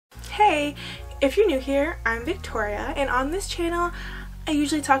Hey, if you're new here, I'm Victoria, and on this channel I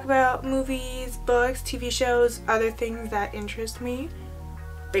usually talk about movies, books, TV shows, other things that interest me,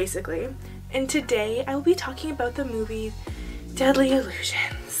 basically. And today I will be talking about the movie Deadly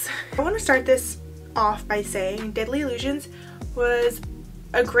Illusions. I want to start this off by saying Deadly Illusions was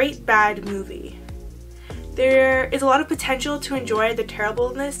a great bad movie. There is a lot of potential to enjoy the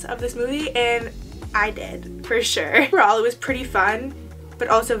terribleness of this movie, and I did, for sure. Overall, it was pretty fun, but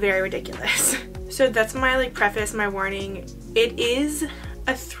also very ridiculous. So that's my preface, my warning. It is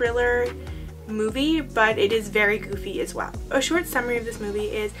a thriller movie, but it is very goofy as well. A short summary of this movie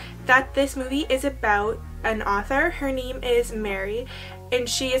is that this movie is about an author. Her name is Mary, and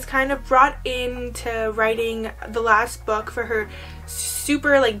she is kind of brought into writing the last book for her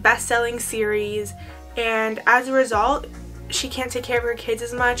super best-selling series, and as a result she can't take care of her kids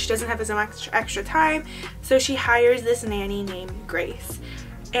as much, she doesn't have as much extra time, so she hires this nanny named Grace.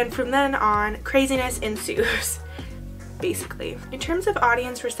 And from then on, craziness ensues, basically. In terms of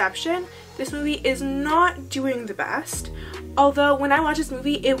audience reception, this movie is not doing the best. Although when I watched this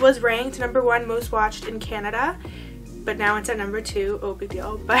movie, it was ranked #1 most watched in Canada, but now it's at #2, oh big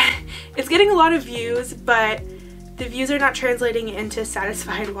deal. But it's getting a lot of views, but the views are not translating into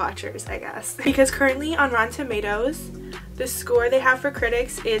satisfied watchers, I guess. Because currently on Rotten Tomatoes, the score they have for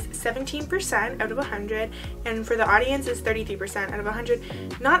critics is 17% out of 100, and for the audience is 33% out of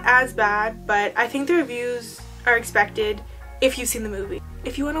 100. Not as bad, but I think the reviews are expected if you've seen the movie.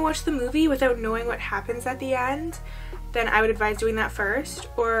 If you want to watch the movie without knowing what happens at the end, then I would advise doing that first,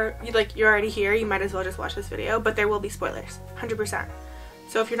 or you're already here, you might as well just watch this video, but there will be spoilers, 100%.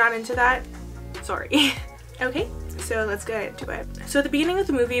 So if you're not into that, sorry. Okay, so let's get into it. So at the beginning of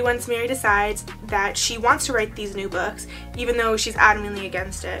the movie, once Mary decides that she wants to write these new books, even though she's adamantly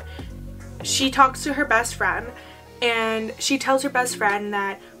against it, she talks to her best friend, and she tells her best friend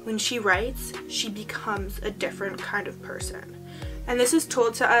that when she writes, she becomes a different kind of person. And this is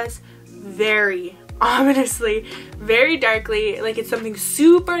told to us very ominously, very darkly, like it's something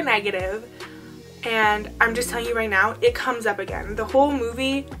super negative. And I'm just telling you right now, it comes up again. The whole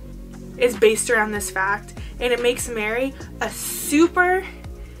movie is based around this fact, and it makes Mary a super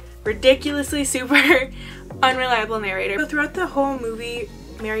ridiculously super unreliable narrator. So throughout the whole movie,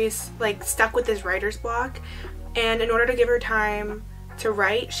 Mary is stuck with this writer's block, and in order to give her time to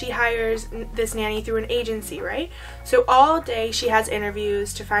write, she hires this nanny through an agency, right? So all day she has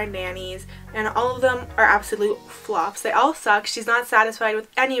interviews to find nannies, and all of them are absolute flops. They all suck. She's not satisfied with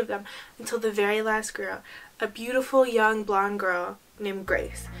any of them until the very last girl, a beautiful young blonde girl named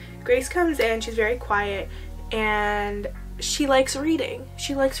Grace. Grace comes in, she's very quiet, and she likes reading.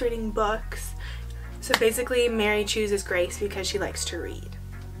 She likes reading books. So basically Mary chooses Grace because she likes to read,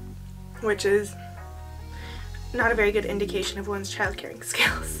 which is not a very good indication of one's child-caring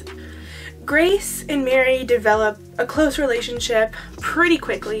skills. Grace and Mary develop a close relationship pretty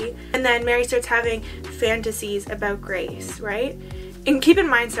quickly, and then Mary starts having fantasies about Grace, right? And keep in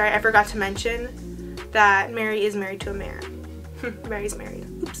mind, sorry, I forgot to mention that Mary is married to a man. Mary's married.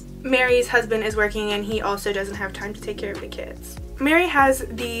 Oops. Mary's husband is working, and he also doesn't have time to take care of the kids. Mary has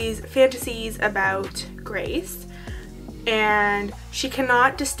these fantasies about Grace, and she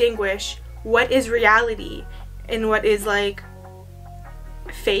cannot distinguish what is reality and what is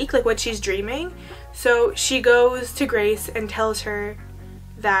fake, what she's dreaming. So she goes to Grace and tells her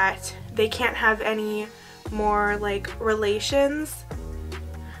that they can't have any more relations,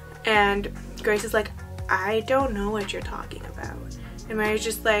 and Grace is like, I don't know what you're talking about. And Mary's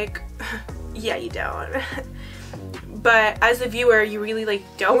just like, yeah, you don't. But as a viewer, you really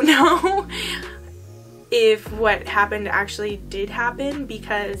don't know if what happened actually did happen,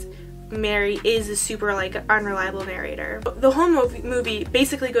 because Mary is a super unreliable narrator. The whole movie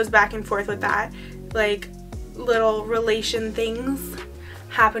basically goes back and forth with that, little relation things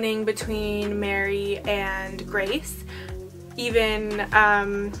happening between Mary and Grace. Even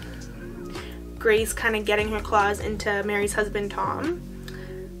Grace kind of getting her claws into Mary's husband Tom.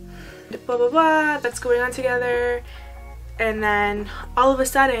 Blah blah blah, that's going on together. And then all of a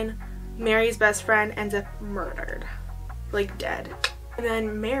sudden, Mary's best friend ends up murdered. Dead. And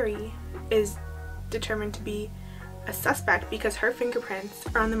then Mary is determined to be a suspect because her fingerprints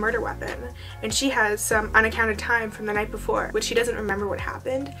are on the murder weapon, and she has some unaccounted time from the night before, which she doesn't remember what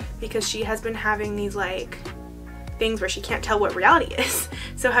happened because she has been having these things where she can't tell what reality is.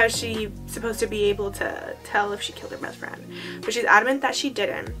 So how is she supposed to be able to tell if she killed her best friend? But she's adamant that she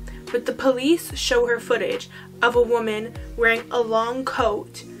didn't. But the police show her footage of a woman wearing a long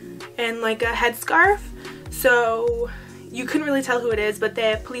coat and a headscarf, so you couldn't really tell who it is, but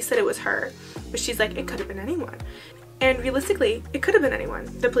the police said it was her. But she's like, it could have been anyone. And realistically, it could have been anyone.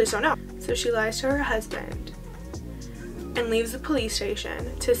 The police don't know. So she lies to her husband and leaves the police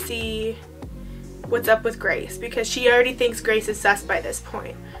station to see what's up with Grace, because she already thinks Grace is sus by this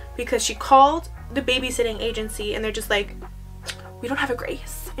point, because she called the babysitting agency and they're just like, we don't have a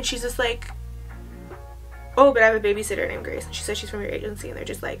Grace. And she's just like, oh, but I have a babysitter named Grace, and she says she's from your agency. And they're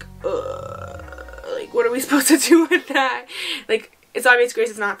just like, like, what are we supposed to do with that? Like, it's obvious Grace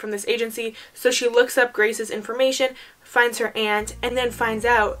is not from this agency. So she looks up Grace's information, finds her aunt, and then finds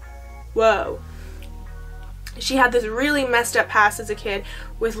out, whoa, she had this really messed up past as a kid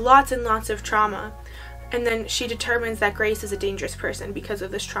with lots and lots of trauma. And then she determines that Grace is a dangerous person because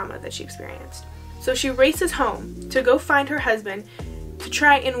of this trauma that she experienced. So she races home to go find her husband to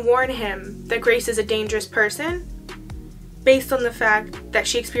try and warn him that Grace is a dangerous person based on the fact that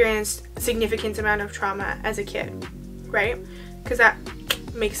she experienced a significant amount of trauma as a kid, right? Because that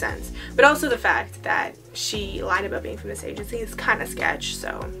makes sense. But also the fact that she lied about being from this agency is kind of sketch,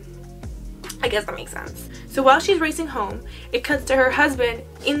 so I guess that makes sense. So while she's racing home, it cuts to her husband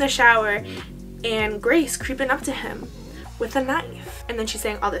in the shower and Grace creeping up to him with a knife. And then she's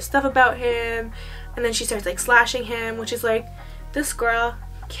saying all this stuff about him, and then she starts like slashing him, which is like, this girl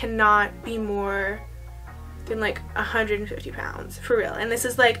cannot be more than like 150 pounds, for real. And this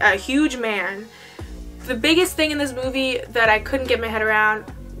is like a huge man. The biggest thing in this movie that I couldn't get my head around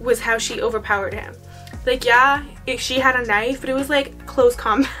was how she overpowered him. Like, yeah, she had a knife, but it was like close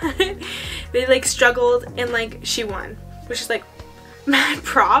combat. They like struggled and like she won, which is like mad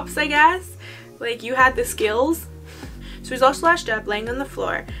props, I guess. Like, you had the skills. So he's all slashed up, laying on the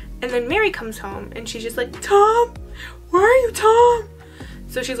floor, and then Mary comes home and she's just like, Tom, where are you, Tom?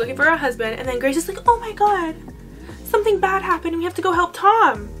 So she's looking for her husband, and then Grace is like, oh my god, something bad happened, we have to go help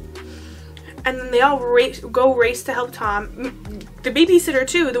Tom. And then they all race to help Tom. The babysitter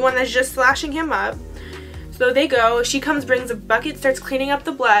too, the one that's just slashing him up. So they go, she comes, brings a bucket, starts cleaning up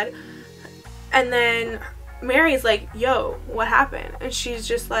the blood, and then Mary's like, yo, what happened? And she's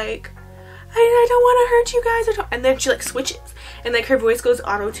just like, I don't want to hurt you guys. And then she like switches, and like her voice goes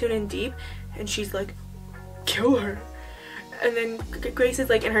auto-tune and deep, and she's like, kill her. And then Grace is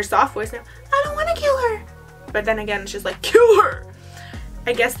like in her soft voice now, I don't want to kill her. But then again, she's like, kill her.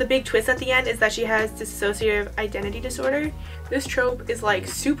 I guess the big twist at the end is that she has dissociative identity disorder. This trope is like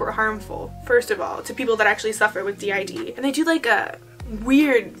super harmful, first of all, to people that actually suffer with DID. And they do like a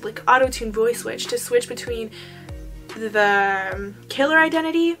weird like auto-tune voice switch to switch between the killer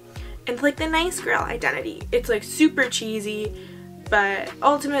identity and like the nice girl identity. It's like super cheesy, but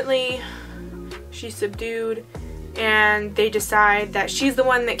ultimately she's subdued and they decide that she's the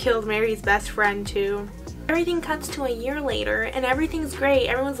one that killed Mary's best friend too. Everything cuts to a year later and everything's great.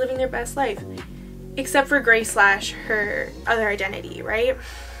 Everyone's living their best life. Except for Grace / her other identity, right?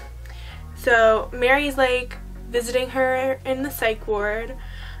 So Mary's like visiting her in the psych ward,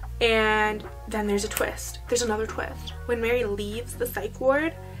 and then there's a twist. There's another twist. When Mary leaves the psych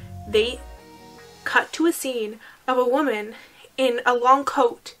ward, they cut to a scene of a woman in a long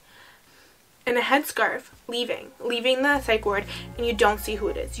coat and a headscarf leaving the psych ward, and you don't see who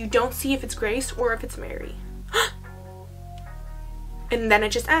it is. You don't see if it's Grace or if it's Mary. And then it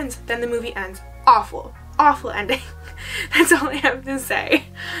just ends. Then the movie ends. Awful. Awful ending. That's all I have to say.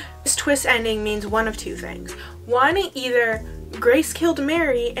 This twist ending means one of two things. One, either Grace killed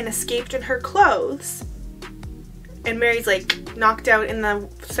Mary and escaped in her clothes, and Mary's like knocked out in the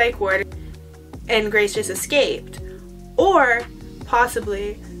psych ward and Grace just escaped, or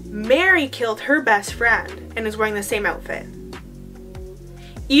possibly Mary killed her best friend and is wearing the same outfit.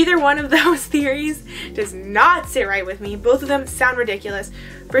 Either one of those theories does not sit right with me. Both of them sound ridiculous.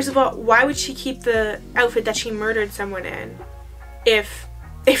 First of all, why would she keep the outfit that she murdered someone in if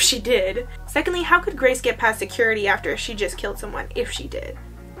she did? Secondly, how could Grace get past security after she just killed someone if she did?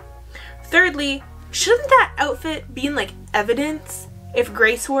 Thirdly, shouldn't that outfit be in like evidence if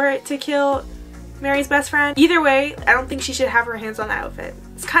Grace wore it to kill Mary's best friend? Either way, I don't think she should have her hands on that outfit.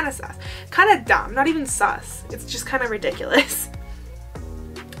 It's kind of sus. Kind of dumb. Not even sus. It's just kind of ridiculous.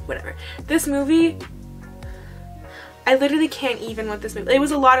 Whatever. This movie, I literally can't even with this movie. It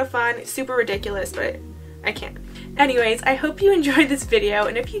was a lot of fun. It's super ridiculous, but I can't. Anyways, I hope you enjoyed this video,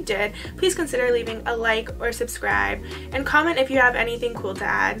 and if you did, please consider leaving a like or subscribe, and comment if you have anything cool to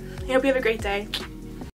add. I hope you have a great day.